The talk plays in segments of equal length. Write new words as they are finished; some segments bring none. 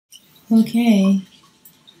Okay,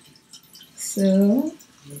 so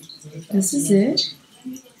this is it.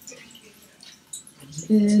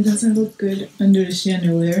 It doesn't look good under the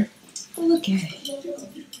chandelier. Look at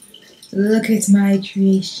it. Look at my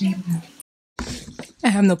creation. I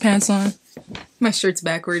have no pants on. My shirt's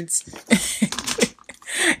backwards.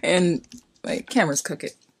 And my camera's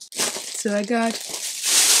crooked. So I got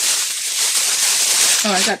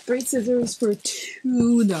 3 scissors for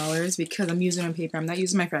 $2 because I'm using on paper. I'm not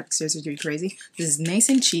using my fabric scissors, you're crazy. This is nice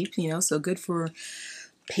and cheap, you know, so good for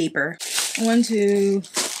paper. 1, 2,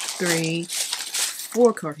 3,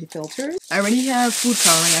 4 coffee filters. I already have food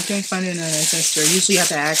coloring. I couldn't find it in a nice store. Usually you have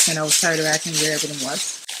to ask, and I was tired of asking where everything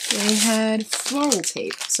was. They had floral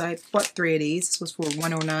tape, so I bought 3 of these. This was for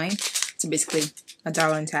 $1.09, so basically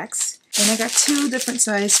 $1 in tax. And I got 2 different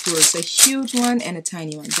size spools, a huge one and a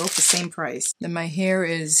tiny one, both the same price. Then my hair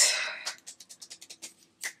is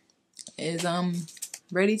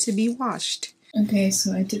ready to be washed. Okay,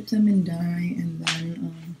 so I dipped them in dye, and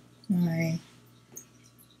then I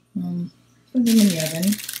put them in the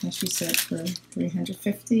oven, as she said, for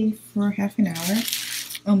 350 for half an hour.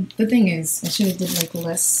 The thing is, I should have did like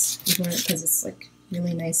less because it's like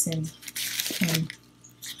really nice and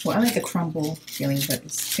well, I like the crumble feeling, but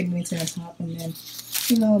it's pigmented on top, and then,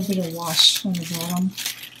 you know, a bit of wash on the bottom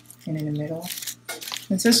and in the middle.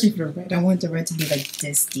 Especially for the red. I want the red to be like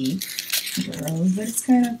this deep, but it's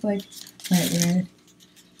kind of like light red.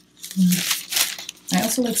 I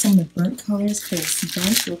also like some of the burnt colors because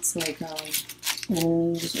burnt looks like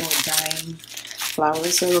rose or dying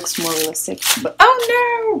flowers, so it looks more realistic. But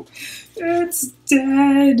oh no! It's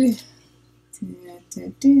dead! Da, da,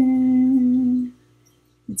 da.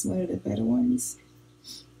 It's one of the better ones.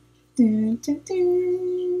 Da, da,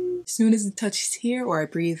 da. As soon as it touches here or I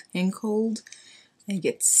breathe in cold, I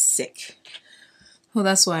get sick. Well,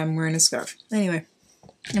 that's why I'm wearing a scarf. Anyway,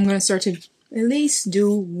 I'm going to start to at least do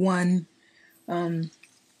 1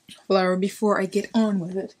 flower before I get on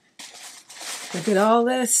with it. Look at all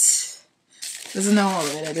this. This is not all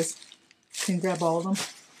of it. I just can grab all of them.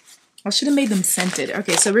 I should have made them scented.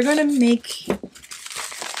 Okay, so we're going to make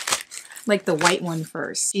like the white one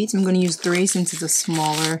first. I'm going to use 3 since it's a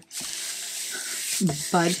smaller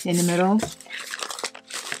bud in the middle.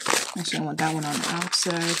 Actually, I want that one on the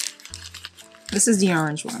outside. This is the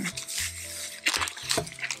orange one.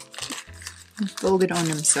 Fold it on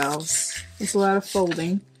themselves. It's a lot of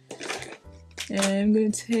folding. And I'm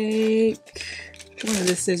going to take one of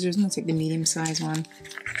the scissors. I'm going to take the medium size one.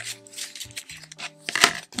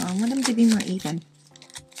 I want them to be more even.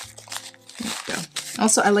 There we go.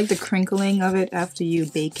 Also, I like the crinkling of it after you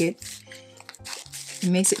bake it. It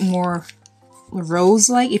makes it more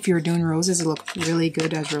rose-like. If you're doing roses, it looks really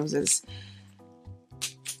good as roses.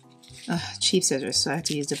 Cheap scissors, so I have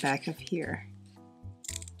to use the back of here.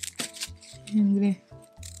 And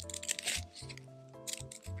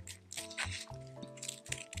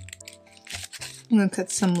I'm gonna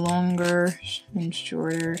cut some longer and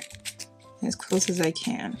shorter, as close as I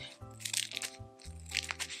can.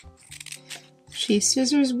 Cheap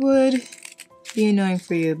scissors would be annoying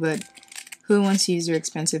for you, but who wants to use their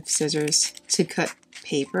expensive scissors to cut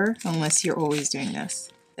paper unless you're always doing this?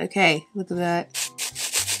 Okay, look at that.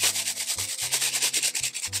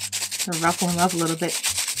 I'll ruffle them up a little bit.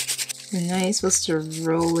 And now you're supposed to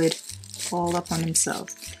roll it all up on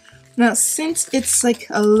themselves. Now, since it's like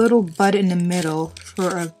a little bud in the middle for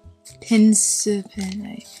a poinsettia,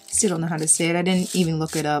 I still don't know how to say it. I didn't even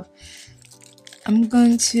look it up. I'm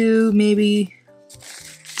going to maybe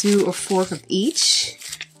do a fork of each,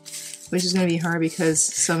 which is going to be hard because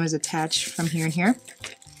some is attached from here and here.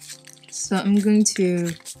 So I'm going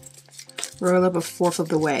to roll up a 1/4 of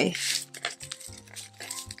the way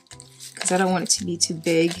because I don't want it to be too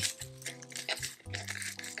big.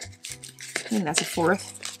 I think that's a 1/4.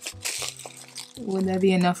 Would that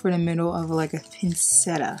be enough for the middle of like a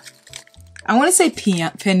poinsettia? I want to say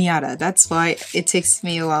piñata. That's why it takes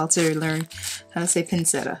me a while to learn how to say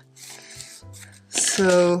poinsettia.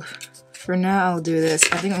 So for now I'll do this.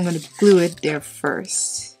 I think I'm going to glue it there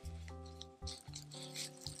first.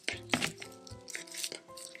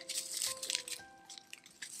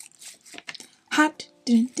 Hot,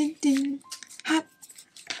 dun, dun, dun. Hot,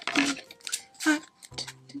 dun, hot,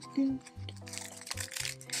 dun, dun.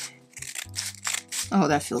 Oh,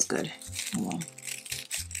 that feels good. Oh, well.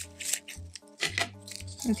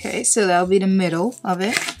 Okay, so that'll be the middle of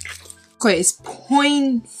it. Okay, it's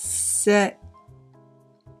poinsettia?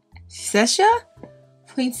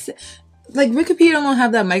 Like, Wikipedia don't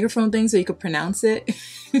have that microphone thing so you could pronounce it.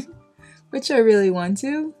 Which I really want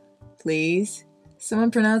to. Please.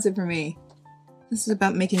 Someone pronounce it for me. This is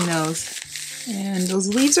about making those. And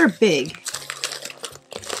those leaves are big.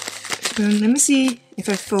 Let me see if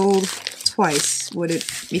I fold twice, would it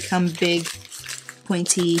become big,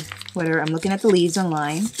 pointy, whatever. I'm looking at the leaves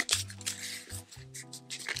online.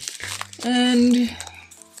 And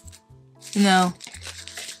no.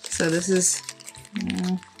 So this is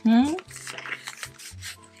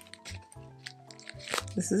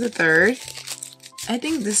this is a third. I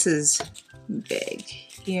think this is big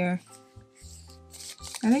here.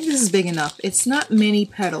 I think this is big enough. It's not many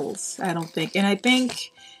petals, I don't think. And I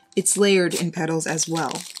think it's layered in petals as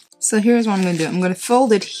well. So here's what I'm going to do. I'm going to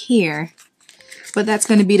fold it here, but that's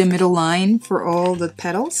going to be the middle line for all the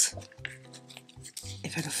petals.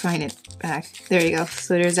 If I can find it back. There you go.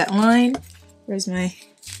 So there's that line. Where's my...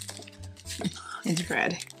 It's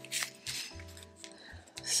red.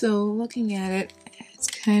 So looking at it, it's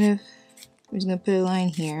kind of... I'm just going to put a line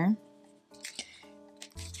here.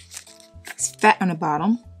 It's fat on the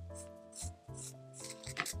bottom.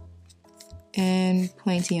 And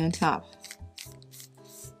pointy on top.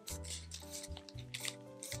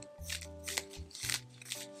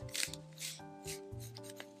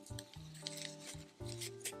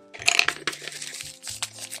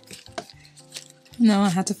 Now I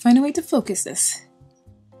have to find a way to focus this.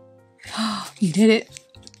 Oh, you did it.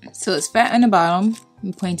 So it's fat on the bottom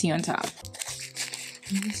and pointy on top.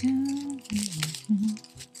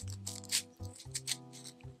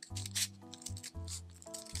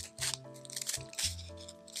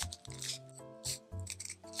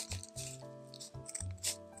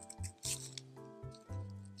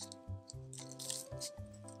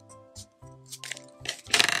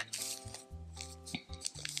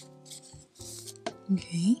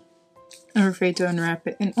 Okay, I'm afraid to unwrap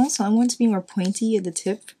it. And also I want to be more pointy at the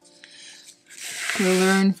tip. We'll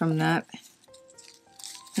learn from that.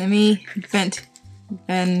 Let me bend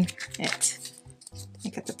it.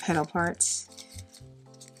 Look at the petal parts.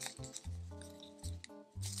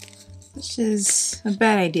 Which is a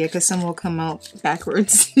bad idea because some will come out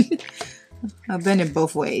backwards. I'll bend it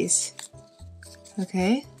both ways.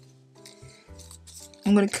 Okay.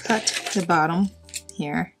 I'm going to cut the bottom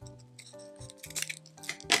here.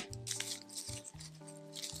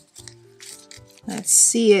 Let's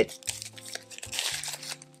see it.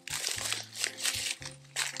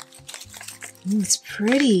 Ooh, it's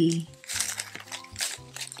pretty.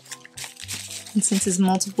 And since it's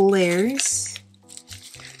multiple layers,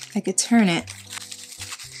 I could turn it.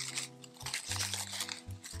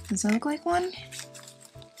 Does that look like one?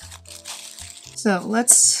 So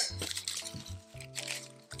let's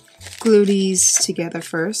glue these together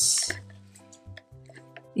first.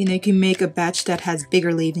 You know, you can make a batch that has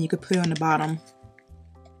bigger leaves and you could put it on the bottom.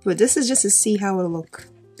 But this is just to see how it'll look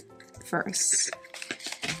first.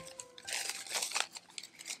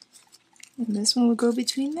 And this one will go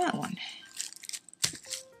between that one.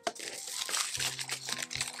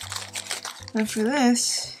 Now for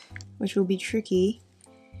this, which will be tricky,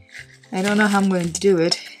 I don't know how I'm going to do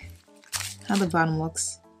it, how the bottom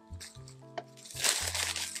looks.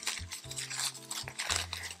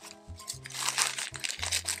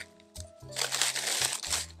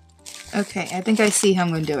 Okay, I think I see how I'm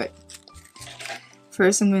going to do it.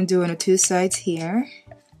 First I'm going to do it on the two sides here.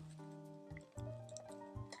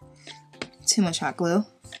 Too much hot glue.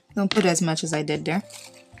 Don't put as much as I did there.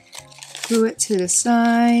 Glue it to the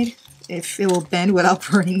side, if it will bend without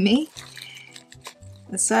burning me.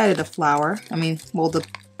 The side of the flower, well, the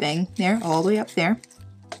thing there, all the way up there.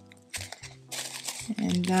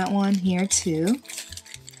 And that one here too.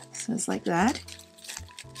 So it's like that.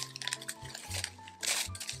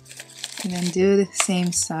 And then do the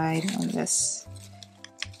same side on this.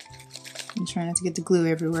 I'm trying not to get the glue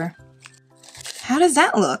everywhere. How does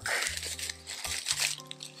that look?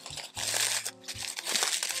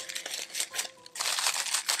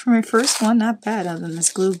 For my first one, not bad other than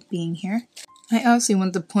this glue being here. I obviously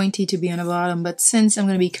want the pointy to be on the bottom, but since I'm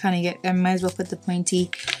going to be cutting it, I might as well put the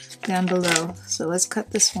pointy down below. So let's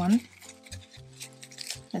cut this one.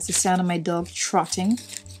 That's the sound of my dog trotting.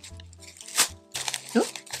 Oop.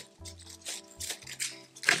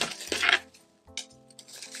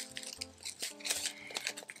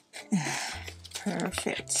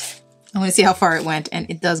 Perfect. I want to see how far it went, and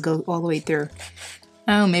it does go all the way through.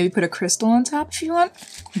 Oh, maybe put a crystal on top if you want,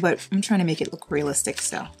 but I'm trying to make it look realistic,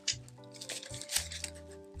 so.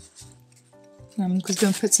 I'm just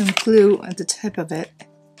going to put some glue at the tip of it.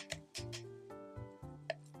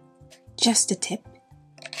 Just the tip.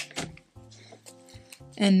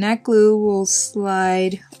 And that glue will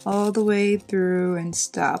slide all the way through and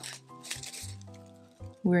stop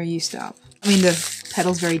where you stop. The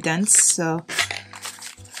petal's very dense, so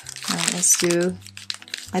let's do...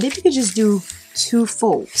 I think we could just do 2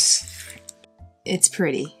 folds. It's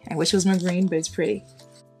pretty. I wish it was more green, but it's pretty.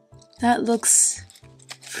 That looks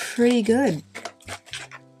pretty good.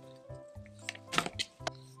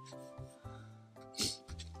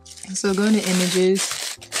 So go into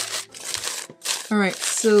images. Alright,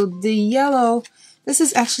 so the yellow, this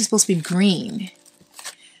is actually supposed to be green.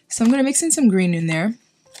 So I'm going to mix in some green in there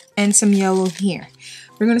and some yellow here.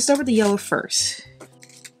 We're going to start with the yellow first.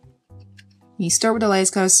 You start with the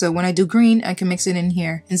lightest color, so when I do green, I can mix it in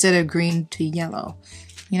here instead of green to yellow,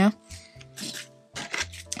 you know?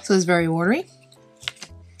 So it's very watery.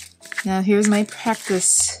 Now here's my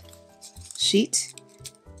practice sheet.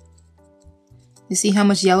 You see how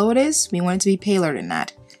much yellow it is? We want it to be paler than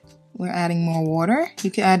that. We're adding more water.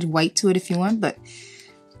 You can add white to it if you want, but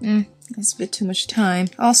that's a bit too much time.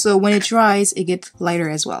 Also, when it dries, it gets lighter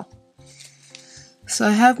as well. So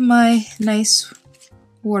I have my nice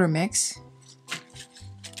water mix.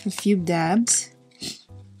 A few dabs.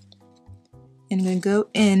 And I'm going to go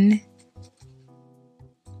in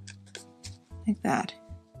like that.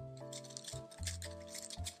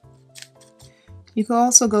 You could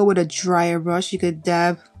also go with a drier brush. You could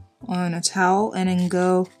dab on a towel and then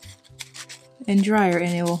go and dryer,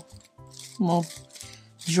 and it will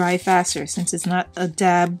dry faster since it's not a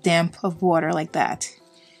damp of water like that.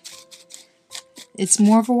 It's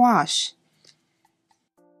more of a wash.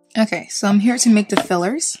 Okay, so I'm here to make the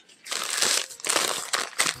fillers.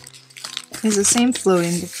 It's the same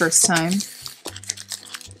floating the first time.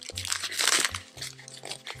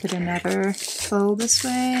 Put another fold this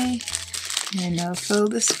way, and another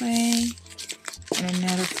fold this way, and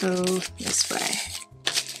another fold this way.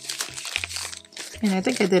 And I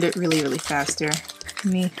think I did it really fast there.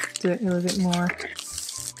 Let me do it a little bit more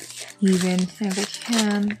even if I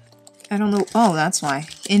can. I don't know. Oh, that's why.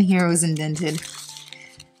 In here it was indented.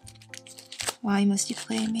 Why must you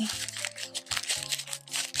play me?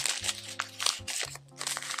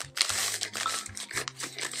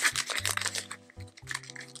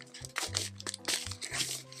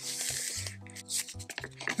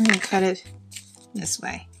 I'm gonna cut it this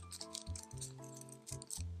way.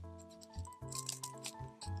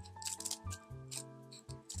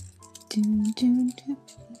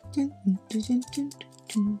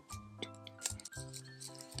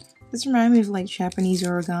 This reminds me of like Japanese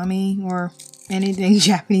origami or anything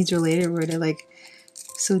Japanese related where they're like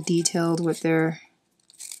so detailed with their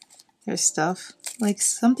stuff. Like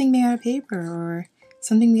something made out of paper or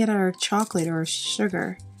something made out of chocolate or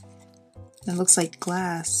sugar that looks like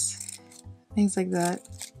glass. Things like that.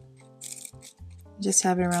 Just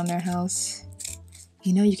have it around their house.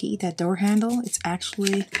 You know, you can eat that door handle. It's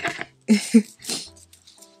actually...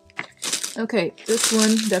 Okay, this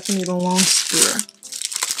one definitely needs a long skewer.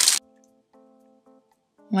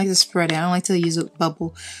 I like to spread it. I don't like to use a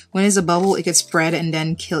bubble. When it's a bubble, it can spread and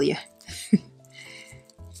then kill you.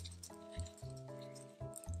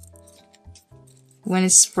 When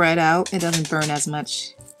it's spread out, it doesn't burn as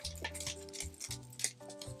much.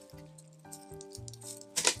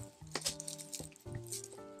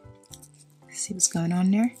 See what's going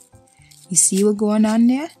on there? You see what's going on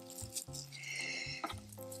there?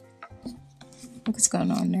 Look what's going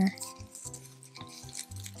on there.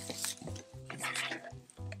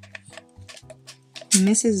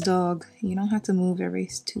 Mrs. Dog, you don't have to move every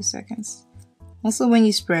 2 seconds. Also, when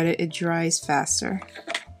you spread it, it dries faster.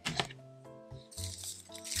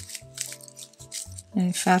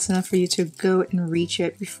 And fast enough for you to go and reach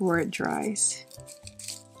it before it dries.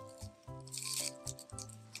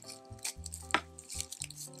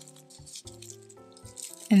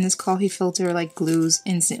 And this coffee filter like glues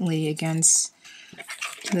instantly against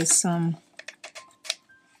this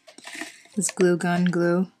glue gun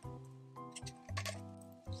glue.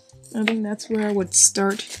 I think that's where I would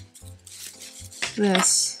start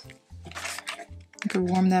this. I could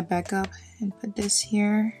warm that back up and put this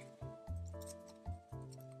here.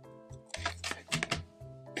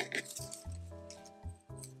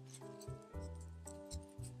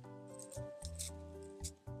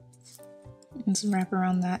 And just wrap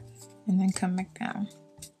around that and then come back down.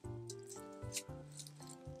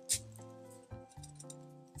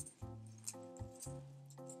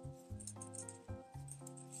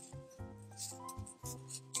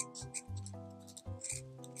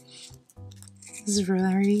 This is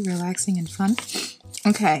very relaxing and fun.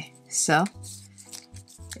 Okay, so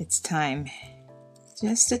it's time.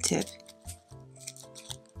 Just a tip.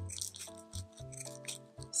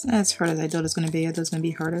 It's not as hard as I thought it was going to be. I thought it was going to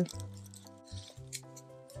be harder.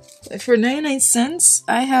 For 99 cents,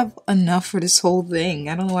 I have enough for this whole thing.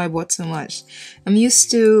 I don't know why I bought so much. I'm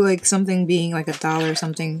used to like something being like $1 or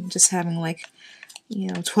something, just having like you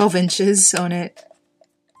know, 12 inches on it,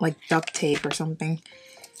 like duct tape or something.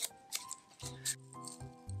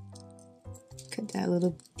 Cut that a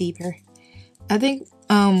little deeper. I think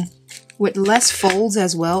with less folds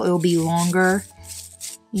as well, it'll be longer,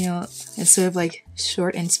 you know, instead of like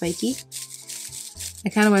short and spiky. I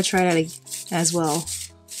kind of want to try that as well.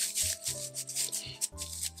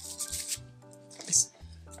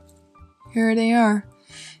 Here they are.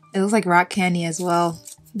 It looks like rock candy as well.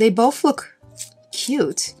 They both look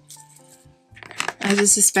cute. I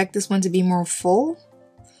just suspect this one to be more full,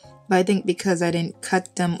 but I think because I didn't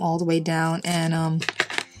cut them all the way down and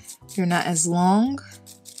they're not as long.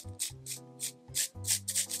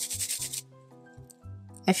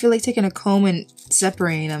 I feel like taking a comb and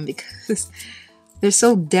separating them because they're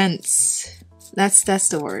so dense. That's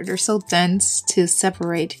the word. They're so dense to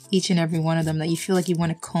separate each and every one of them that you feel like you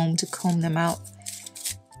want a comb to comb them out.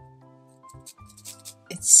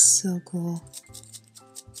 It's so cool.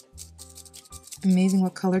 Amazing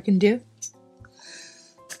what color can do.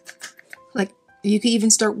 Like, you could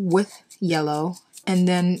even start with yellow and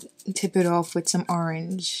then tip it off with some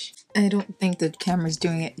orange. I don't think the camera's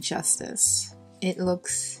doing it justice. It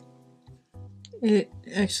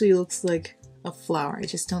actually looks like a flower. I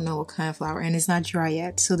just don't know what kind of flower, and it's not dry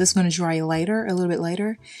yet. So this is going to dry lighter, a little bit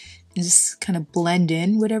lighter, and just kind of blend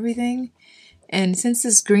in with everything. And since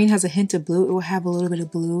this green has a hint of blue, it will have a little bit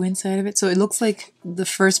of blue inside of it. So it looks like the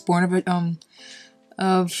firstborn of it,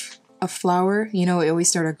 of a flower. You know, it always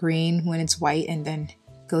starts out green when it's white and then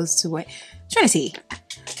goes to white. I'm trying to see.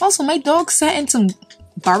 Also, my dog sat in some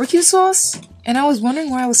barbecue sauce, and I was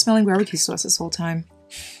wondering why I was smelling barbecue sauce this whole time.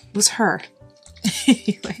 It was her.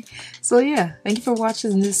 Anyway, so yeah, thank you for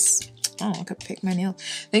watching this. Oh, I could pick my nail.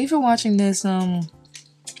 Thank you for watching this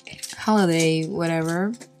holiday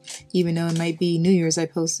whatever. Even though it might be New Year's I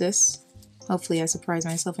post this. Hopefully I surprise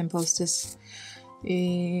myself and post this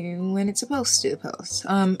when it's supposed to post.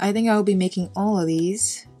 I think I'll be making all of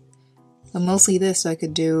these. But mostly this, so I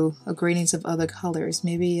could do a gradients of other colors.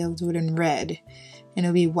 Maybe I'll do it in red. And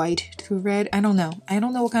it'll be white to red. I don't know. I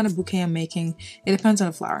don't know what kind of bouquet I'm making. It depends on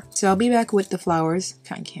the flower. So I'll be back with the flowers.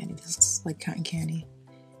 Cotton candy. This looks like cotton candy.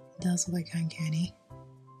 It does look like cotton candy.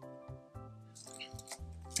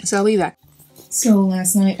 So I'll be back. So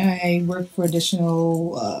last night I worked for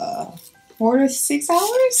additional 4 to 6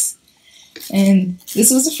 hours. And this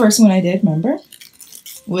was the first one I did, remember?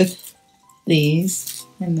 With these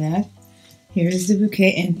and that. Here's the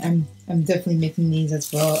bouquet, and I'm definitely making these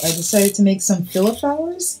as well. I decided to make some filler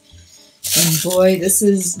flowers, and boy, this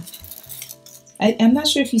is... I'm not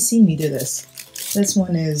sure if you've seen me do this. This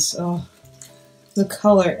one is, oh, the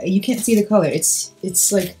color. You can't see the color. It's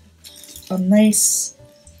like a nice,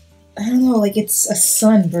 I don't know, like it's a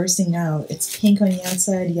sun bursting out. It's pink on the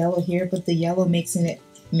outside, yellow here, but the yellow mixing it.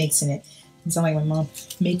 It sounds like my mom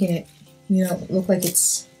making it, you know, look like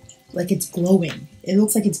it's glowing. It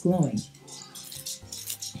looks like it's glowing.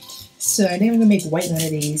 So I think I'm gonna make white one of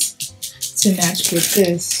these to match with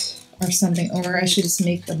this or something, or I should just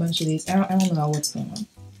make a bunch of these. I don't know what's going on.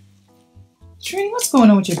 Trini, what's going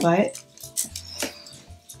on with your butt?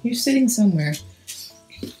 You're sitting somewhere.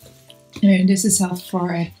 And this is how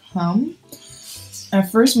far I come.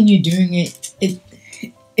 At first, when you're doing it,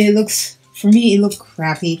 it looks, for me, it looked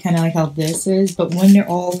crappy, kind of like how this is. But when they're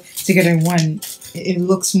all together in one, it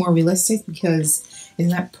looks more realistic because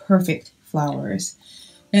it's not perfect flowers.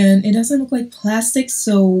 And it doesn't look like plastic,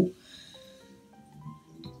 so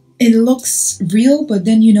it looks real, but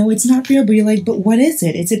then you know it's not real, but you're like, but what is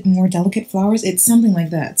it? Is it more delicate flowers? It's something like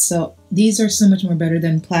that. So these are so much more better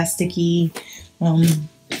than plasticky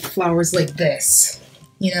flowers like this,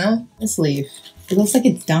 you know? Let's leave. It looks like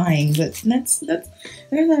it's dying, but that's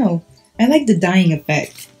I don't know. I like the dyeing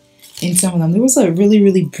effect in some of them. There was a really,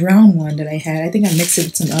 really brown one that I had. I think I mixed it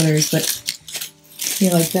with some others, but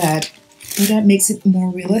yeah, like that. But that makes it more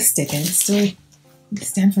realistic, and it's still, you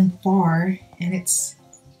stand from far, and it's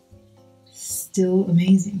still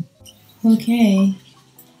amazing. Okay,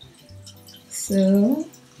 so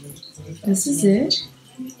this is it.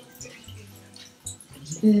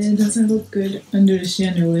 It doesn't look good under the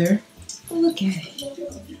chandelier. Look at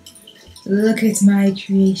it. Look at my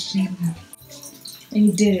creation. And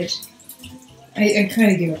you did it. I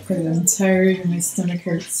kind of gave up because I'm tired and my stomach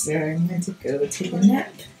hurts, so I'm going to go take a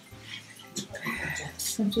nap.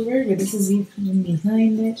 Not to worry, but this is even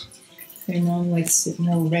behind it. I know I'm like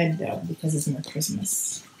more red though because it's more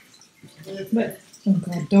Christmas. But oh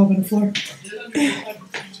god, dog on the floor.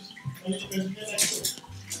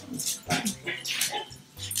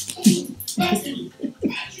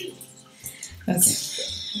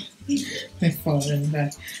 That's my father in the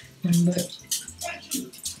back. But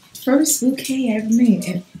first bouquet I ever made.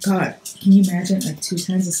 And God, can you imagine like 2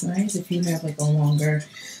 times the size if you have like a longer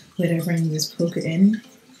whatever and you just poke it in?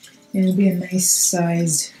 And it'll be a nice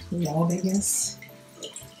sized log, I guess.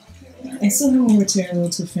 I still have more material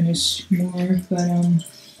to finish more, but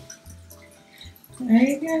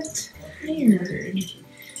I got tired.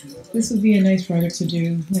 This would be a nice project to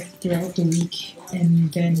do like throughout the week,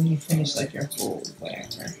 and then you finish like your whole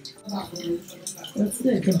whatever. That's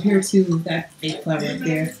good compared to that fake flower up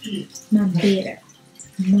there. Not bad.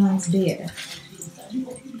 Not bad.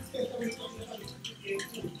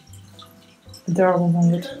 Adorable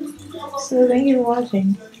moment. So thank you for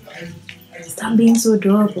watching. Stop being so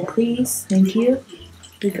adorable, please. Thank you.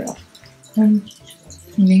 Good girl. Thanks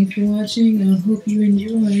for watching. I hope you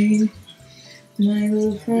enjoyed my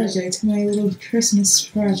little project, my little Christmas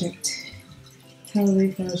project,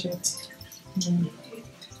 holiday project.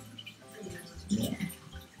 Yeah.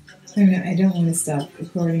 I don't want to stop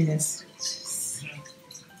recording this.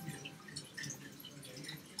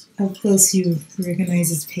 Up close, you recognize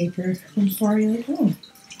this paper. From far, you're like, oh.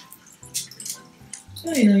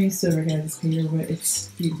 Oh, you know, you still recognize this paper, but it's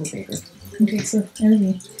beautiful paper. Okay, so I love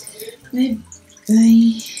you. Bye.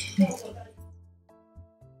 Bye.